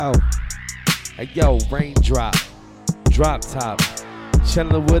Oh, hey yo, raindrop, drop top,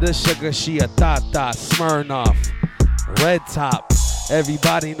 chillin' with a sugar, she a thot, Smirnoff, red top.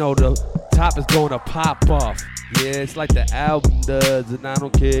 Everybody know the top is gonna pop off. Yeah, it's like the album does, and I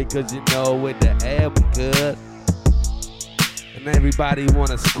don't care, cause you know what the album good. And everybody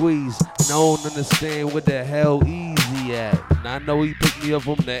wanna squeeze, and I don't understand what the hell easy at. And I know he picked me up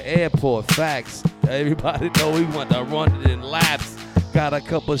from the airport, facts. Everybody know he want to run it in laps. Got a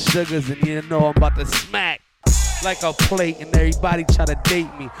couple sugars and you know I'm about to smack like a plate, and everybody try to date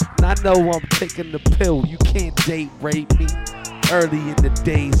me. And I know I'm taking the pill, you can't date rape me. Early in the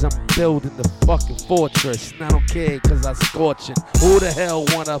days, I'm building the fucking fortress, and I don't care cause I'm scorching. Who the hell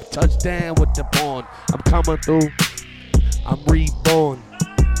wanna touch down with the pawn? I'm coming through, I'm reborn.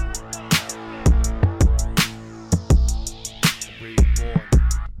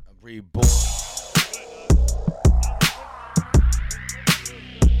 I'm reborn.